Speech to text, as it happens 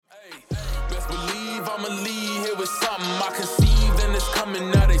I'ma leave here with something I conceived and it's coming.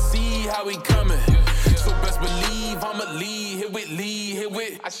 Now they see how we coming. So best believe I'ma leave here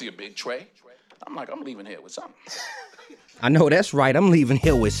with. I see a big tray. I'm like, I'm leaving here with something. I know that's right. I'm leaving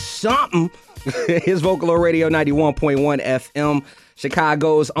here with something. His Vocalo Radio 91.1 FM,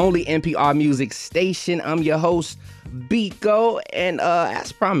 Chicago's only NPR music station. I'm your host, Biko. And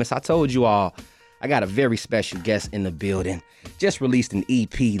as promised, I told you all, I got a very special guest in the building. Just released an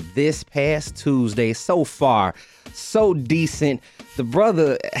EP this past Tuesday. So far, so decent. The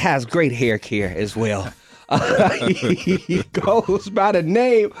brother has great hair care as well. He goes by the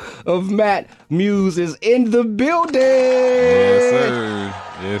name of Matt. Muse is in the building.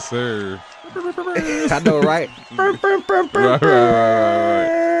 Yes, sir. I know, right?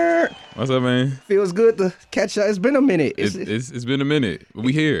 Right. What's up, man? Feels good to catch up. It's been a minute. It's been a minute.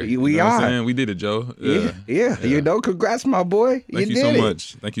 We here. We know are. What I'm saying? We did it, Joe. Yeah. You know, congrats, my boy. Thank you so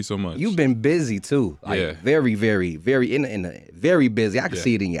much. Thank you so much. You've been busy too. Like very, very, very very busy. I can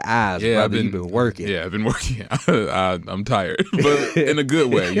see it in your eyes, brother. You've been working. Yeah, I've been working. I'm tired, but in a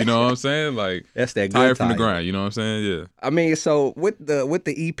good way. You know what I'm saying? Like that's that good tired from the grind. You know what I'm saying? Yeah. I mean, so with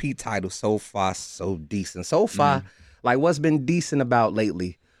the EP title, so far so decent. So far, like what's been decent about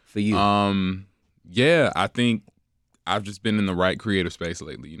lately for you? Yeah, I think I've just been in the right creative space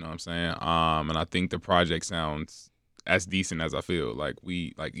lately, you know what I'm saying? And I think the project sounds as decent as I feel. Like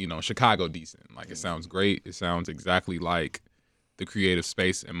Chicago decent. Like it sounds great. It sounds exactly like the creative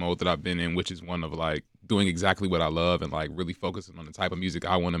space and mode that I've been in, which is one of like doing exactly what I love and like really focusing on the type of music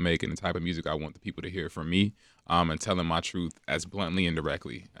I want to make and the type of music I want the people to hear from me. And telling my truth as bluntly and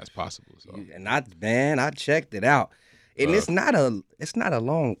directly as possible. So and I checked it out. And it's not a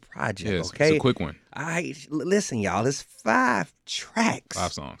long project, okay? It's a quick one. Listen, y'all, it's 5 tracks.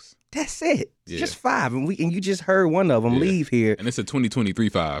 5 songs. That's it. It's just 5. And you just heard one of them leave here. And it's a 2023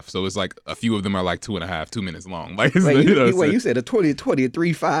 5. So it's like a few of them are like 2 minutes long. Like you said a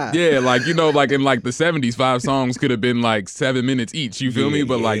 2023 5. Yeah, like like in like the 70s, 5 songs could have been like 7 minutes each. You feel me?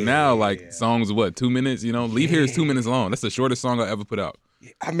 But like now, songs what 2 minutes? You know, Leave Here is 2 minutes long. That's the shortest song I ever put out.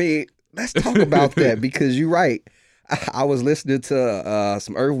 I mean, let's talk about that because you're right. I was listening to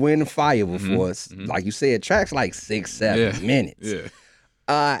some Earth, Wind, and Fire before. Like you said, tracks like 6-7 minutes. Yeah.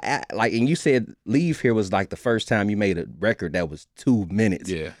 And you said Leave Here was like the first time you made a record that was 2 minutes.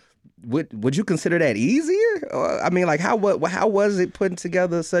 Yeah. Would you consider that easier? I mean, like how was it putting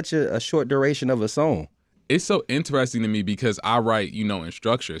together such a short duration of a song? It's so interesting to me because I write, in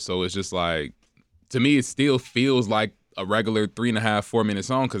structure. So it's just like, to me, it still feels like a regular 3.5, 4 minute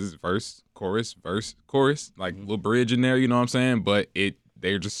song because it's verse, chorus, like a little bridge in there, you know what I'm saying? But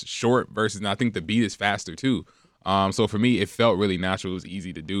they're just short verses, and I think the beat is faster too. So for me, it felt really natural. It was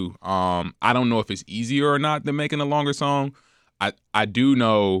easy to do. I don't know if it's easier or not than making a longer song. I do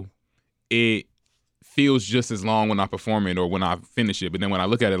know it feels just as long when I perform it or when I finish it. But then when I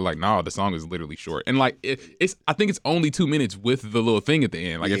look at it, like, nah, the song is literally short. And like, I think it's only 2 minutes with the little thing at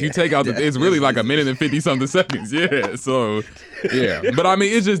the end. Like if you take out it's really like a minute and 50 something seconds. Yeah. So yeah. But I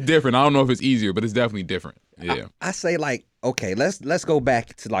mean, it's just different. I don't know if it's easier, but it's definitely different. Yeah. I say like, okay, let's go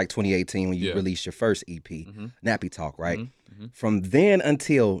back to like 2018 when you released your first EP, Nappy Talk, right? From then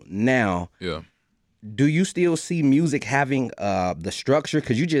until now, do you still see music having the structure?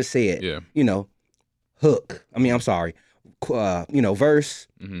 Because you just said, hook. I mean, I'm sorry. Verse,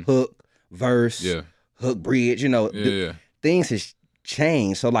 hook, verse, hook, bridge. Things has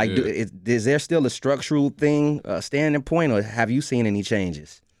changed. So, like, is there still a structural thing, standing point, or have you seen any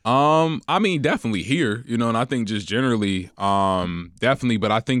changes? I mean, definitely here, and I think just generally, definitely.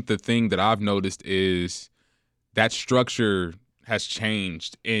 But I think the thing that I've noticed is that structure has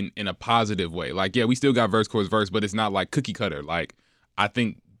changed in a positive way. Like, we still got verse, chorus, verse, but it's not like cookie cutter. Like, I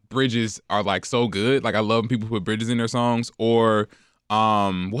think bridges are like so good. Like I love when people put bridges in their songs. Or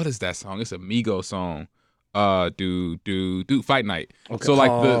what is that song? It's a Migos song. Do Fight Night. Okay. So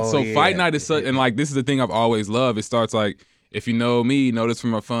like Fight Night is such, and like this is the thing I've always loved. It starts like, if you know me, know this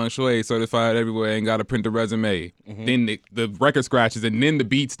from a feng shui, certified everywhere, ain't got to print a resume. Then the record scratches and then the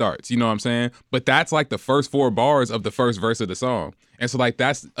beat starts, you know what I'm saying? But that's like the first 4 bars of the first verse of the song. And so like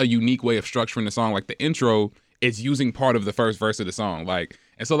that's a unique way of structuring the song. Like the intro is using part of the first verse of the song. Like,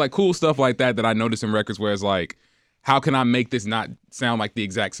 and so like cool stuff like that I notice in records where it's like, how can I make this not sound like the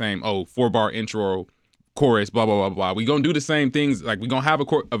exact same, 4-bar intro, chorus, blah, blah, blah, blah. We gonna do the same things. Like we gonna have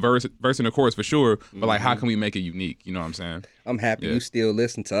a verse and a chorus for sure, but like how can we make it unique? You know what I'm saying? I'm happy you still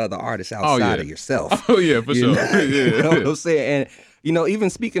listen to other artists outside of yourself. Oh yeah, for sure. You know what I'm saying? And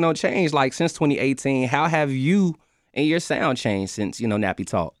even speaking on change, like since 2018, how have you and your sound changed since, Nappy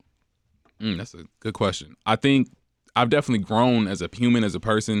Talk? That's a good question. I think I've definitely grown as a human, as a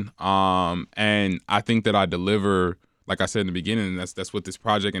person. And I think that I deliver, like I said in the beginning, and that's what this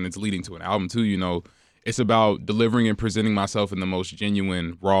project, and it's leading to an album too, you know, it's about delivering and presenting myself in the most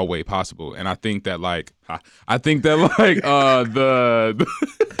genuine, raw way possible. And I think that like the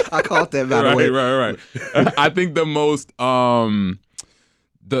I caught that, by the way. Right. I think the most the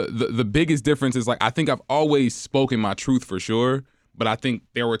biggest difference is like I think I've always spoken my truth for sure, but I think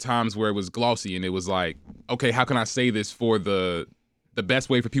there were times where it was glossy and it was like, okay, how can I say this for the best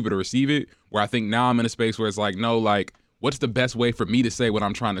way for people to receive it? Where I think now I'm in a space where it's like, no, like what's the best way for me to say what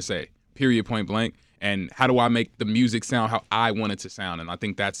I'm trying to say? Period, point blank. And how do I make the music sound how I want it to sound? And I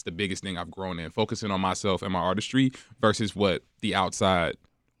think that's the biggest thing I've grown in, focusing on myself and my artistry versus what the outside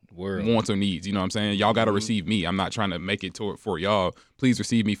world wants or needs. You know what I'm saying? Y'all got to receive me. I'm not trying to make it for y'all. Please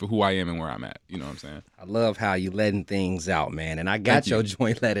receive me for who I am and where I'm at. You know what I'm saying? I love how you letting things out, man. And I got your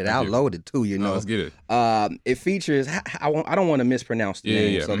joint Let It Out loaded too, you know. Let's get it. It features, I don't want to mispronounce the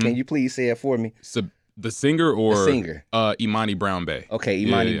name, so can you please say it for me? The singer or the singer? Imani Brown Bay. Okay,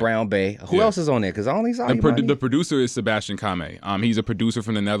 Imani Brown Bay. Who else is on there? Because I only saw Imani. The producer is Sebastian Kame. He's a producer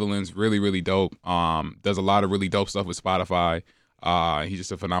from the Netherlands. Really, really dope. Does a lot of really dope stuff with Spotify. He's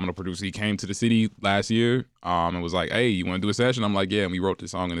just a phenomenal producer. He came to the city last year and was like, hey, you want to do a session? I'm like, yeah, and we wrote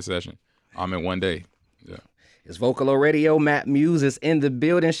this song in a session in one day. Yeah. It's Vocalo Radio. Matt Muse is in the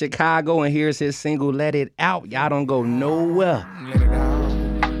building, Chicago, and here's his single, Let It Out. Y'all don't go nowhere. Let it out.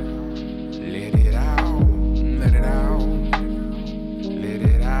 Let it out. Let it out. Let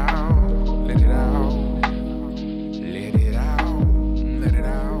it out. Let it out. Let it out. Let it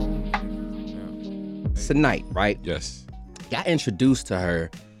out. Tonight, right? Yes. Got introduced to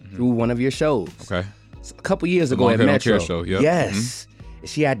her through one of your shows. Okay. A couple years ago at Metro. Show, yep. Yes.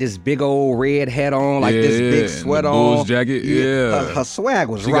 She had this big old red hat on, like this big sweat on. Bulls jacket. Yeah. Her swag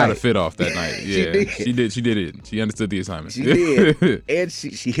was she right. She got a fit off that night. Yeah. She did it. She understood the assignment. She did. And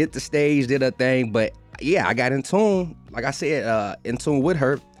she hit the stage, did her thing. But yeah, I got in tune, like I said, in tune with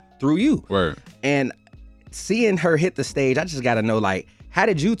her through you. Word. And seeing her hit the stage, I just got to know, like, how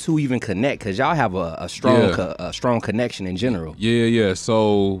did you two even connect? Because y'all have a strong connection in general. Yeah.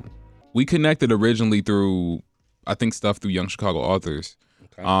 So we connected originally through, I think, stuff through Young Chicago Authors.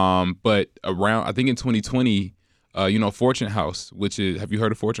 Okay. But around, I think in 2020, Fortune House, which is, have you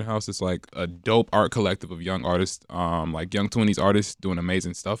heard of Fortune House? It's like a dope art collective of young artists, like young 20s artists doing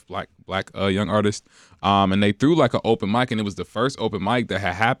amazing stuff, black young artists. And they threw like an open mic, and it was the first open mic that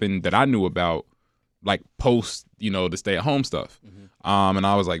had happened that I knew about, like post, the stay at home stuff. And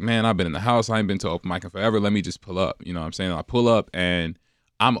I was like, man, I've been in the house. I ain't been to open mic in forever. Let me just pull up. You know what I'm saying? I pull up and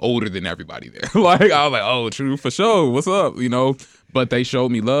I'm older than everybody there. Like, I was like, oh, true, for sure. What's up? But they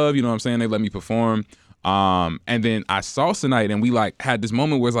showed me love. You know what I'm saying? They let me perform. And then I saw tonight and we like had this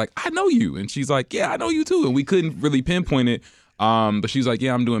moment where it's like, I know you. And she's like, yeah, I know you too. And we couldn't really pinpoint it. But she's like,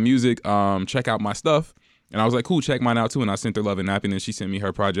 yeah, I'm doing music. Check out my stuff. And I was like, cool, check mine out too. And I sent her Love and Happiness. She sent me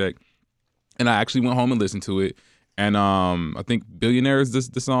her project. And I actually went home and listened to it. And I think Billionaire is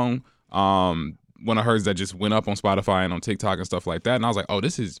the song. One of hers that just went up on Spotify and on TikTok and stuff like that. And I was like, oh,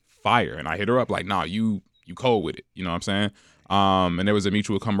 this is fire. And I hit her up like, nah, you cold with it. You know what I'm saying? And there was a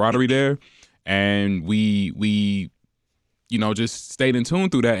mutual camaraderie there. And we just stayed in tune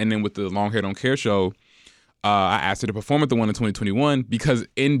through that. And then with the Long Hair Don't Care show, I asked her to perform at the one in 2021 because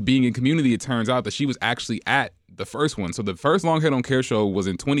in being in community, it turns out that she was actually at the first one. So the first Long Hair Don't Care show was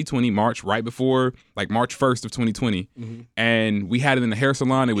in 2020, March, right before, like March 1st of 2020. And we had it in the hair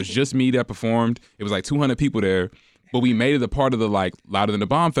salon. It was just me that performed. It was like 200 people there. But we made it a part of the like Louder Than the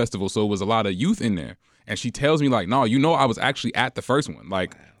Bomb festival. So it was a lot of youth in there. And she tells me like, no, I was actually at the first one,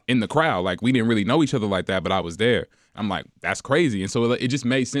 like in the crowd. Like we didn't really know each other like that, but I was there. I'm like, that's crazy. And so it just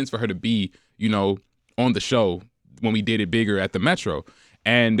made sense for her to be, on the show when we did it bigger at the Metro.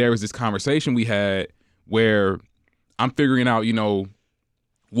 And there was this conversation we had where I'm figuring out,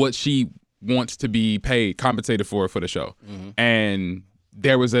 what she wants to be paid, compensated for the show. And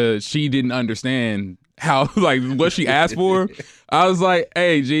she didn't understand how, like, what she asked for. I was like,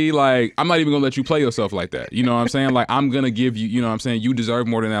 hey, G, like, I'm not even gonna let you play yourself like that. You know what I'm saying? Like, I'm gonna give you, you know what I'm saying? You deserve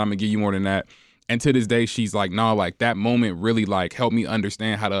more than that. I'm gonna give you more than that. And to this day, she's like, no, like, that moment really, like, helped me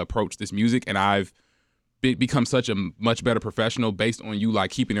understand how to approach this music. And I've become such a much better professional based on you,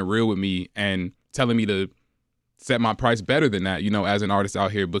 like, keeping it real with me and telling me to set my price better than that, as an artist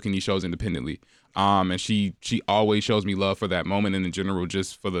out here booking these shows independently. And she always shows me love for that moment and in general,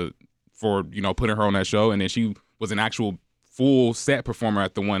 just for putting her on that show. And then she was an actual full set performer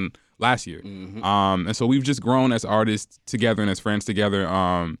at the one last year. And so we've just grown as artists together and as friends together.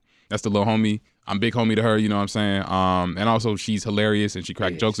 That's the little homie. I'm big homie to her, you know what I'm saying? And also she's hilarious and she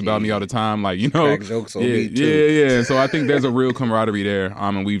crack jokes she about me all the time. Like, you know. Crack jokes on yeah, me too. Yeah. So I think there's a real camaraderie there.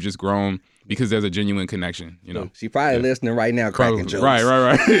 And we've just grown because there's a genuine connection, you know. She probably listening right now, cracking jokes. Right.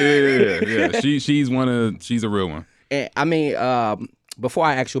 Yeah. She's a real one. And I mean, before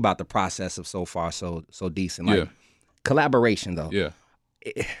I ask you about the process of so far so decent, like collaboration though. Yeah.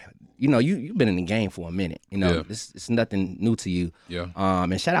 You know, you've been in the game for a minute. You know, it's nothing new to you. Yeah.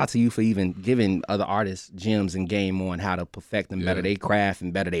 And shout out to you for even giving other artists gems and game on how to perfect and better their craft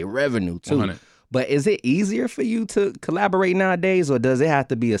and better their revenue too. 100. But is it easier for you to collaborate nowadays, or does it have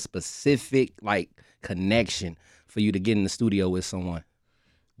to be a specific like connection for you to get in the studio with someone?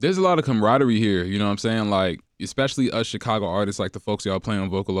 There's a lot of camaraderie here, you know what I'm saying? Like, especially us Chicago artists, like the folks y'all play on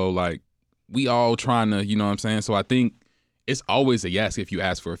Vocalo, like, we all trying to, you know what I'm saying? So I think it's always a yes if you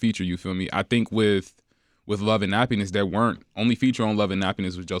ask for a feature, you feel me? I think with Love and Happiness, there weren't, only feature on Love and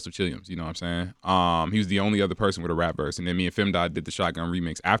Happiness was Joseph Chilliams, you know what I'm saying? He was the only other person with a rap verse, and then me and Femdot did the Shotgun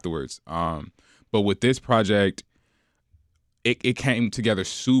remix afterwards. But with this project, it came together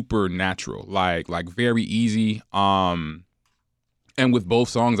super natural, like very easy. And with both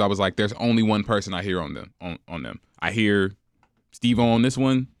songs, I was like, there's only one person I hear on them. I hear Steve-O on this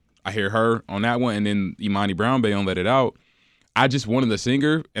one, I hear her on that one, and then Imani Brown Bay on Let It Out. I just wanted a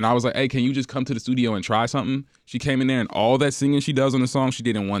singer, and I was like, hey, can you just come to the studio and try something? She came in there, and all that singing she does on the song, she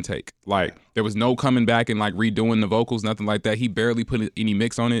did in one take. Like, there was no coming back and, like, redoing the vocals, nothing like that. He barely put any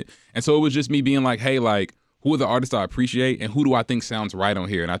mix on it. And so it was just me being like, hey, like, who are the artists I appreciate, and who do I think sounds right on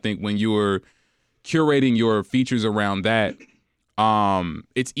here? And I think when you're curating your features around that,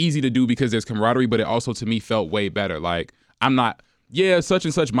 it's easy to do because there's camaraderie, but it also, to me, felt way better. Like, I'm not... yeah, such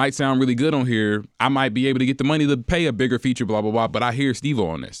and such might sound really good on here. I might be able to get the money to pay a bigger feature, blah, blah, blah. But I hear Steve-O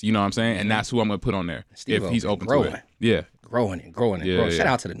on this, you know what I'm saying? And that's who I'm going to put on there Steve-O if he's open growing. to it. Yeah. Growing. Shout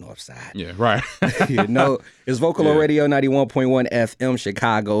out to the North Side. Yeah, right. You know, it's Vocalo Radio 91.1 FM,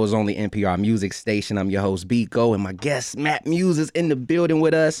 Chicago's only NPR music station. I'm your host, Biko, and my guest, Matt Muse, is in the building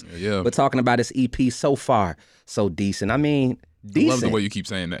with us. Yeah. We're talking about his EP, So Far, So Decent. I mean... decent. I love the way you keep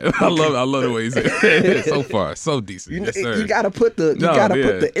saying that. I love the way you say it. So far, so decent. Yes, sir. You gotta put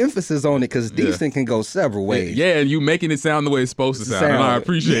the emphasis on it because decent can go several ways. Yeah, and you making it sound the way it's supposed to sound. And I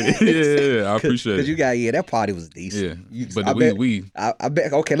appreciate it. Yeah, I appreciate it. Because that party was decent. Yeah, but I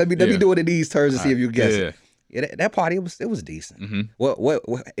bet. Okay, let me do it in these terms and see if you guess it. Yeah, that party it was decent. Mm-hmm. What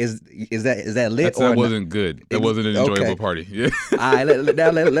is that lit? That wasn't good. That wasn't an enjoyable party. Yeah. All right,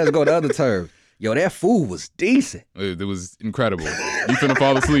 let's go to other terms. Yo, that food was decent. It was incredible. You finna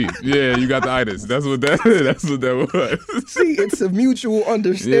fall asleep. Yeah, you got the itis. That's what that was. See, it's a mutual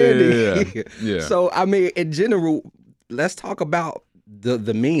understanding. Yeah. So, I mean, in general, let's talk about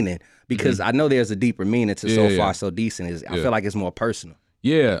the meaning because I know there's a deeper meaning to So Far, So Decent. I feel like it's more personal.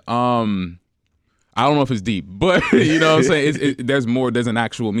 Yeah. I don't know if it's deep, but you know what I'm saying? There's an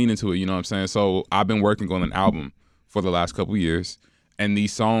actual meaning to it, you know what I'm saying? So I've been working on an album for the last couple of years, and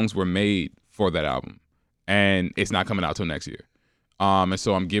these songs were made for that album, and it's not coming out till next year. And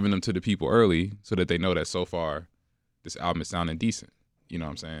so I'm giving them to the people early so that they know that so far this album is sounding decent. You know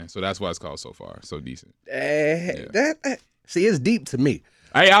what I'm saying? So that's why it's called So Far, So Decent. See, it's deep to me.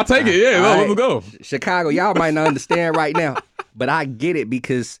 Hey, I'll take it. Yeah, let's go. Chicago, y'all might not understand right now, but I get it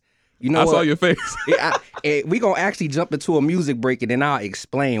because you know I saw your face. We gonna actually jump into a music break and then I'll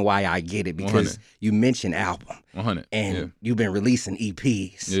explain why I get it because 100. You mentioned album. 100. And you've been releasing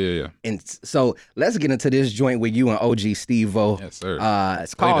EPs. Yeah. And so let's get into this joint with you and OG Steve-O. Yes, sir.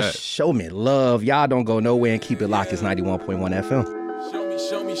 It's called Show Me Love. Y'all don't go nowhere and keep it locked. It's 91.1 FM.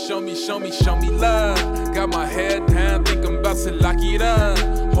 Show me love. Got my head down, think I'm about to lock it up.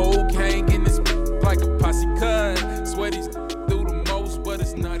 Whole gang in this like a posse cut. Sweaty's through the most, but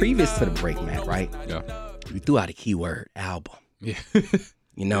it's not. Previous to the break, Matt, right? Yeah. You threw out a keyword, album. Yeah.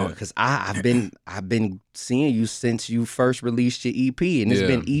 You know, because I've been seeing you since you first released your EP, and it's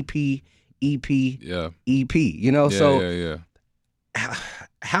been EP, EP. You know, Yeah.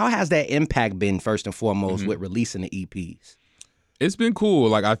 How has that impact been first and foremost with releasing the EPs? It's been cool.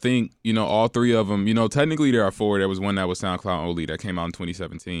 Like, I think, you know, all three of them, you know, technically there are four. There was one that was SoundCloud only that came out in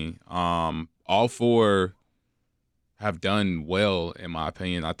 2017. All four have done well, in my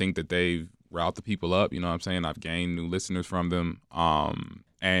opinion. I think that they've riled the people up, you know what I'm saying? I've gained new listeners from them.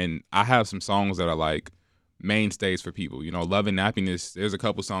 And I have some songs that are like mainstays for people. You know, Love and Happiness, there's a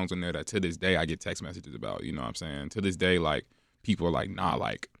couple songs in there that to this day I get text messages about, you know what I'm saying? To this day, like, people are like, nah,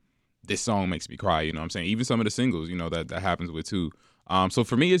 like, this song makes me cry, you know what I'm saying? Even some of the singles, you know, that happens with too. So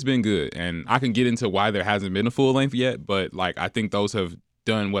for me, it's been good. And I can get into why there hasn't been a full length yet, but like, I think those have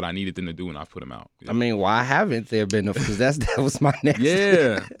done what I needed them to do and I've put them out. I mean, why haven't there been because that was my next.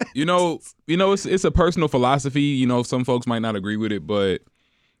 Yeah. It's a personal philosophy. Some folks might not agree with it, but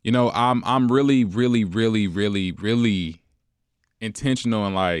I'm really, really, really, really, really intentional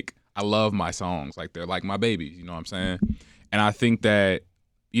and like I love my songs. Like they're like my babies, you know what I'm saying? And I think that,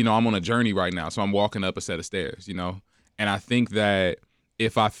 I'm on a journey right now. So I'm walking up a set of stairs, And I think that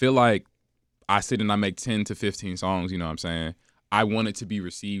if I feel like I sit and I make 10 to 15 songs, you know what I'm saying? I want it to be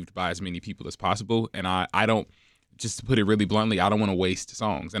received by as many people as possible. And I don't, just to put it really bluntly, I don't want to waste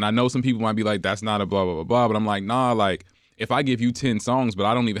songs. And I know some people might be like, that's not a blah, blah, blah, blah. But I'm like, nah, like if I give you 10 songs, but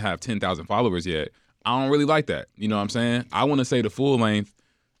I don't even have 10,000 followers yet, I don't really like that. You know what I'm saying? I want to say the full length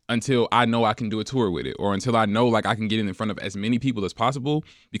until I know I can do a tour with it or until I know like I can get it in front of as many people as possible.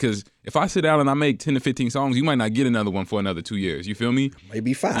 Because if I sit down and I make 10 to 15 songs, you might not get another one for another 2 years. You feel me?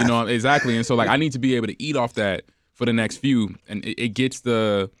 Maybe 5. Exactly. And so like I need to be able to eat off that for the next few. And it gets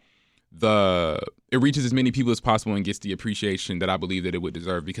it reaches as many people as possible and gets the appreciation that I believe that it would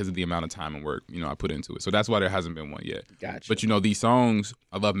deserve because of the amount of time and work, I put into it. So that's why there hasn't been one yet. Gotcha. But these songs,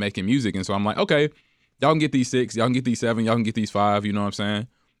 I love making music. And so I'm like, okay, y'all can get these 6, y'all can get these 7, y'all can get these 5, you know what I'm saying?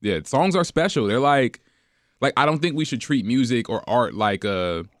 Yeah, songs are special. They're like I don't think we should treat music or art like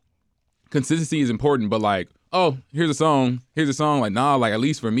consistency is important, but like, oh, here's a song. Like, nah, like at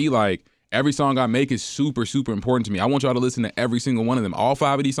least for me, like every song I make is super, super important to me. I want y'all to listen to every single one of them. All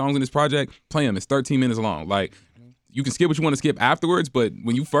 5 of these songs in this project, play them. It's 13 minutes long. Like, you can skip what you want to skip afterwards, but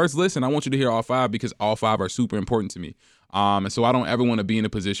when you first listen, I want you to hear all 5 because all 5 are super important to me. And so I don't ever want to be in a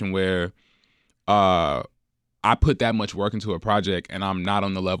position where I put that much work into a project and I'm not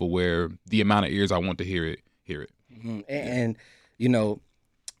on the level where the amount of ears I want to hear it. Mm-hmm. And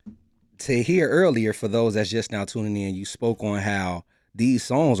to hear earlier, for those that's just now tuning in, you spoke on how these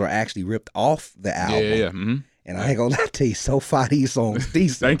songs are actually ripped off the album. Yeah. Mm-hmm. And I ain't gonna lie to you, so far these songs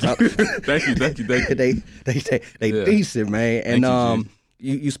decent. Thank you. Thank you. They decent, man. And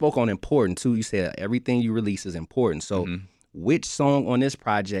you, you spoke on important too. You said everything you release is important. So which song on this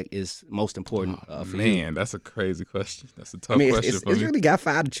project is most important for you? Man, that's a crazy question. That's a tough question for me. It's really got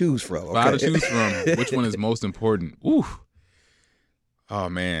 5 to choose from. Okay? 5 to choose from. Which one is most important? Ooh. Oh,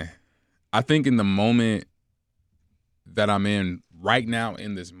 man. I think in the moment that I'm in right now,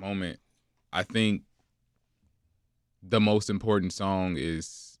 in this moment, I think the most important song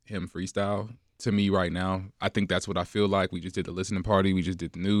is him freestyle to me right now. I think that's what I feel like. We just did the listening party. We just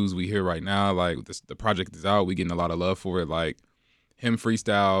did the news. We here right now. Like the project is out. We getting a lot of love for it. Like him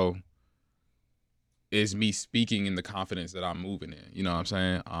freestyle is me speaking in the confidence that I'm moving in. You know what I'm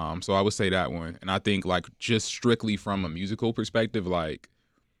saying? So I would say that one. And I think like just strictly from a musical perspective, like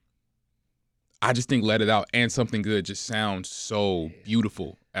I just think Let It Out and Something Good just sound so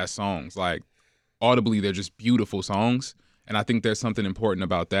beautiful as songs. Like audibly, they're just beautiful songs. And I think there's something important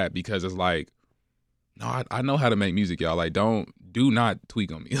about that because it's like, no, I know how to make music, y'all. Like, do not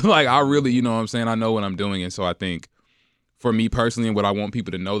tweak on me. Like, I really, you know what I'm saying? I know what I'm doing. And so I think for me personally, and what I want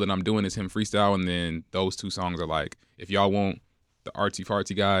people to know that I'm doing is him freestyle. And then those 2 songs are like, if y'all want the artsy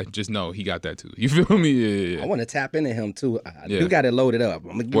fartsy guy, just know he got that too. You feel me? Yeah. I want to tap into him too. I do got it loaded up.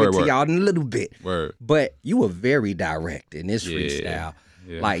 I'm going to give it to Word. y'all in a little bit. Word. But you were very direct in this freestyle.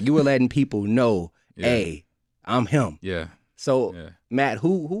 Yeah. Like, you were letting people know, hey, I'm him. Yeah. So, Matt,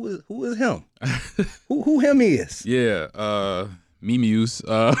 who is him? who him is? Yeah, me Muse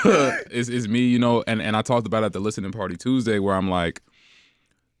is me, you know, and I talked about it at the listening party Tuesday where I'm like,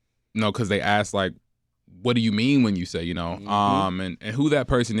 because they asked like, what do you mean when you say, and who that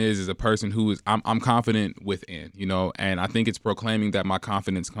person is a person who is I'm confident within, and I think it's proclaiming that my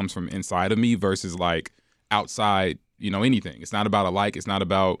confidence comes from inside of me versus like outside, anything. It's not about a like, it's not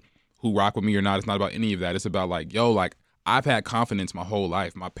about who rock with me or not. It's not about any of that. It's about like, like I've had confidence my whole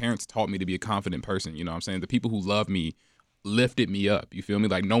life. My parents taught me to be a confident person. You know what I'm saying? The people who love me lifted me up. You feel me?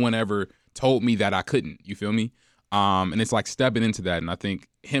 Like no one ever told me that I couldn't. You feel me? And it's like stepping into that. And I think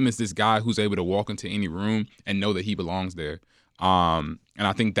him is this guy who's able to walk into any room and know that he belongs there. And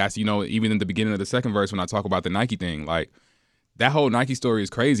I think that's, even in the beginning of the second verse when I talk about the Nike thing, like that whole Nike story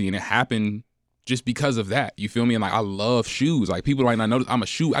is crazy. And it happened just because of that. You feel me? And like I love shoes. Like people might not notice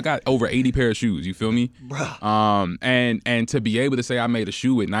I got over 80 pair of shoes. You feel me? Bruh. And to be able to say I made a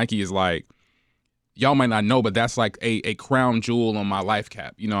shoe with Nike is like, y'all might not know, but that's like a crown jewel on my life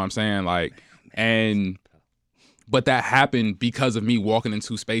cap. You know what I'm saying? Like, but that happened because of me walking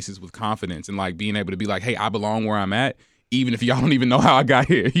into spaces with confidence and like being able to be like, hey, I belong where I'm at, even if y'all don't even know how I got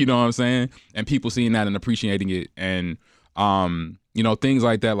here. You know what I'm saying? And people seeing that and appreciating it. And, things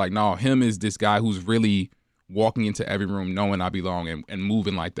like that, like, no, him is this guy who's really walking into every room knowing I belong and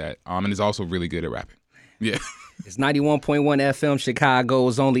moving like that. And is also really good at rapping. Yeah. It's 91.1 FM,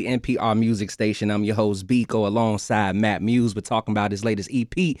 Chicago's only NPR music station. I'm your host, Biko, alongside Matt Muse. We're talking about his latest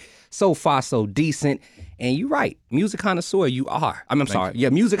EP, So Far So Decent. And you're right, music connoisseur you are. I'm sorry. Yeah,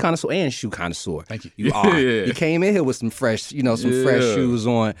 music connoisseur and shoe connoisseur. Thank you. You are. Yeah. You came in here with some fresh, fresh shoes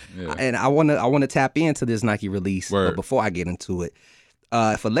on. Yeah. And I wanna tap into this Nike release. Word. But before I get into it,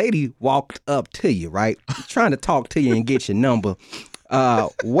 if a lady walked up to you, right, trying to talk to you and get your number,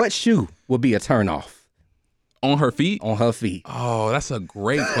 what shoe would be a turnoff? On her feet? On her feet. Oh, that's a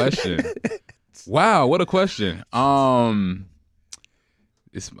great question. Wow, what a question. I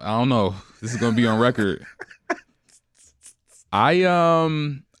don't know. This is gonna be on record. I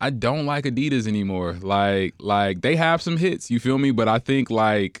don't like Adidas anymore. Like they have some hits, you feel me? But I think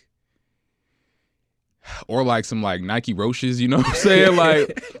like some like Nike Roches, you know what I'm saying?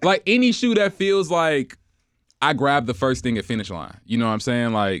 like any shoe that feels like I grab the first thing at finish line. You know what I'm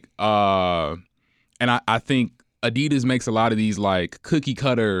saying? Like and I think Adidas makes a lot of these like cookie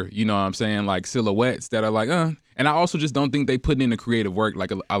cutter, you know what I'm saying, like silhouettes that are like, And I also just don't think they put in the creative work like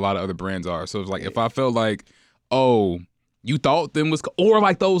a lot of other brands are. So it's like if I felt like, oh, you thought them was, or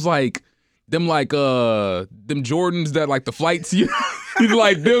like those like, them Jordans that like the flights, you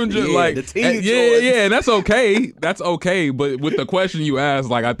like them just like, the team yeah, and that's okay. That's okay. But with the question you asked,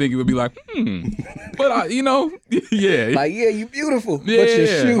 like, I think it would be like, but yeah. Like, yeah, you beautiful, Yeah, but your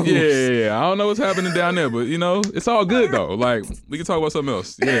shoes. yeah. I don't know what's happening down there, but it's all good though. Like we can talk about something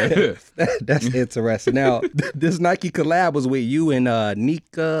else. Yeah. That's interesting. Now, this Nike collab was with you and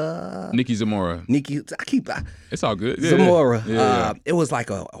Nikki Zamora. It's all good. Yeah, Zamora. Yeah. It was like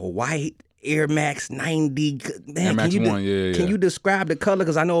a white Air Max 90. Man, Air Max 1, yeah. Can you describe the color?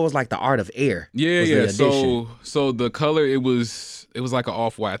 Because I know it was like the Art of Air. Yeah. So the color, it was like an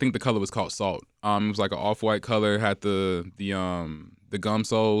off-white. I think the color was called Salt. It was like an off-white color, had the gum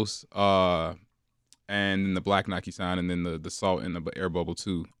soles, and then the black Nike sign, and then the Salt and the air bubble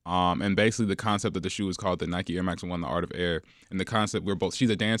too. And basically the concept of the shoe is called the Nike Air Max 1, the Art of Air. And the concept,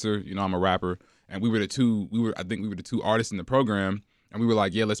 she's a dancer, I'm a rapper, and I think we were the two artists in the program. And we were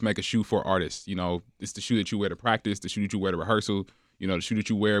like, yeah, let's make a shoe for artists. It's the shoe that you wear to practice, the shoe that you wear to rehearsal, the shoe that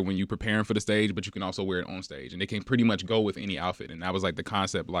you wear when you're preparing for the stage, but you can also wear it on stage. And it can pretty much go with any outfit. And that was like the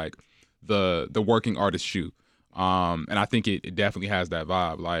concept, like the working artist shoe. And I think it definitely has that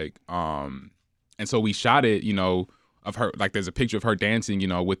vibe. Like, and so we shot it, of her, like there's a picture of her dancing,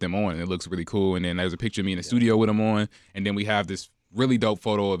 with them on, and it looks really cool. And then there's a picture of me in the studio with them on. And then we have this really dope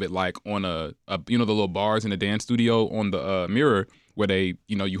photo of it, like on the little bars in the dance studio on the mirror, where they,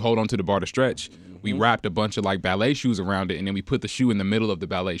 you hold onto the bar to stretch. Mm-hmm. We wrapped a bunch of like ballet shoes around it, and then we put the shoe in the middle of the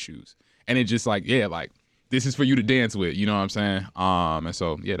ballet shoes. And it just like, yeah, like this is for you to dance with, you know what I'm saying? And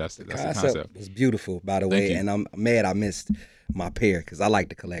so, yeah, that's the concept. It's beautiful, by the way, and I'm mad I missed my pair because I like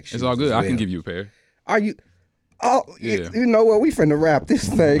the collection. It's all good. I can give you a pair. Are you? Oh, yeah. You know what? We finna wrap this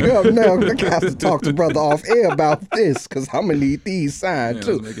thing up now. I got to talk to brother off air about this because I'm gonna need these signed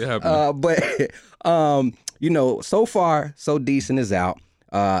too. Let's make it happen. But So Far So Decent is out.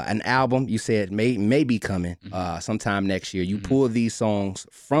 An album you said may be coming sometime next year. You pulled these songs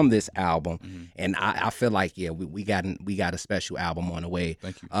from this album, and I feel like we got a special album on the way.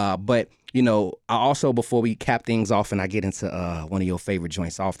 Thank you. But I also, before we cap things off and I get into one of your favorite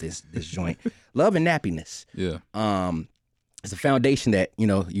joints off this joint, Love and Nappiness. Yeah. It's a foundation that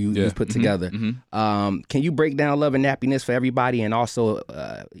you've put together. Can you break down Love and Nappiness for everybody, and also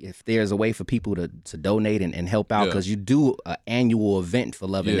if there's a way for people to donate and help out, because you do an annual event for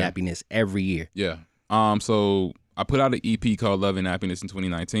Love and Nappiness every year. Yeah. So I put out an EP called Love and Nappiness in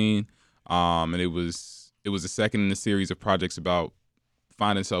 2019, and it was the second in the series of projects about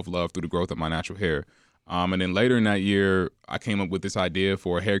finding self-love through the growth of my natural hair. And then later in that year, I came up with this idea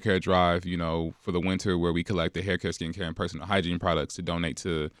for a hair care drive, for the winter, where we collect the hair care, skincare, and personal hygiene products to donate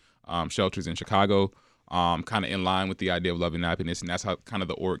to shelters in Chicago, kind of in line with the idea of Love and Nappiness. And that's how kind of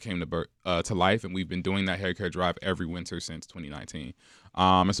the org came to life. And we've been doing that hair care drive every winter since 2019.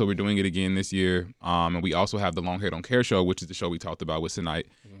 And so we're doing it again this year. And we also have the Long Hair Don't Care show, which is the show we talked about with tonight.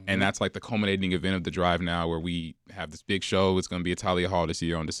 And that's like the culminating event of the drive now, where we have this big show. It's going to be at Talia Hall this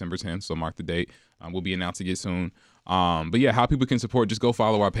year on December 10th. So mark the date. We'll be announcing it soon. But yeah, how people can support, just go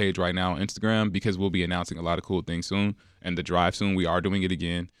follow our page right now on Instagram, because we'll be announcing a lot of cool things soon. And the drive soon, we are doing it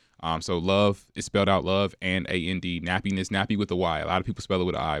again. So love is spelled out love and A-N-D, nappiness, nappy with a Y. A lot of people spell it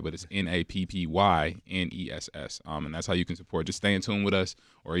with an I, but it's Nappyness. And that's how you can support. Just stay in tune with us,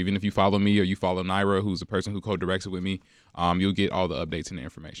 or even if you follow me or you follow Naira, who's the person who co-directs it with me, you'll get all the updates and the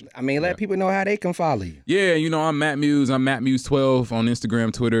information. I mean, let people know how they can follow you. Yeah, I'm Matt Muse. I'm Matt Muse 12 on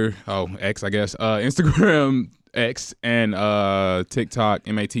Instagram, Twitter, X, I guess. Instagram, X, and TikTok,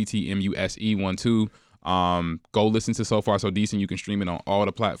 MattMuse 12. Go listen to So Far So Decent. You can stream it on all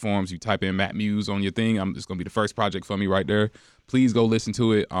the platforms. You type in Matt Muse on your thing. It's gonna be the first project for me right there. Please go listen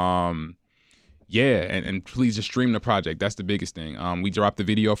to it. And please just stream the project. That's the biggest thing. We dropped the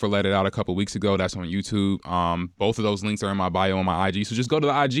video for Let It Out a couple weeks ago. That's on YouTube. Both of those links are in my bio on my IG. So just go to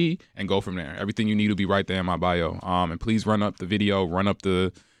the IG and go from there. Everything you need will be right there in my bio. And please run up the video, run up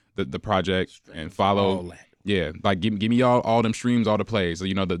the project, and follow. Yeah, like give me all them streams, all the plays. So,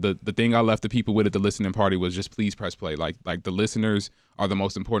 you know, the thing I left the people with at the listening party was just please press play. Like the listeners are the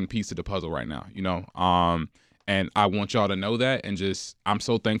most important piece of the puzzle right now. You know. And I want y'all to know that, and just I'm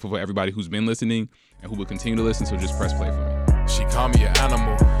so thankful for everybody who's been listening and who will continue to listen, so just press play for me. She call me an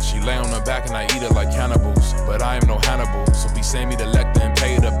animal. She lay on her back and I eat her like cannibals. But I am no Hannibal, so be send me the lector and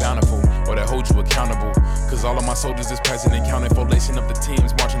pay it up bountiful, or that hold you accountable. Cause all of my soldiers is present and counted for lacing up the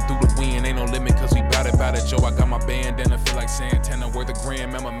teams, marching through the wind. Ain't no limit cause we bout it, Joe. I got my band and I feel like Santana, worth a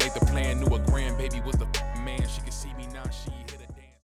grand. Mama made the plan, knew a grandbaby was the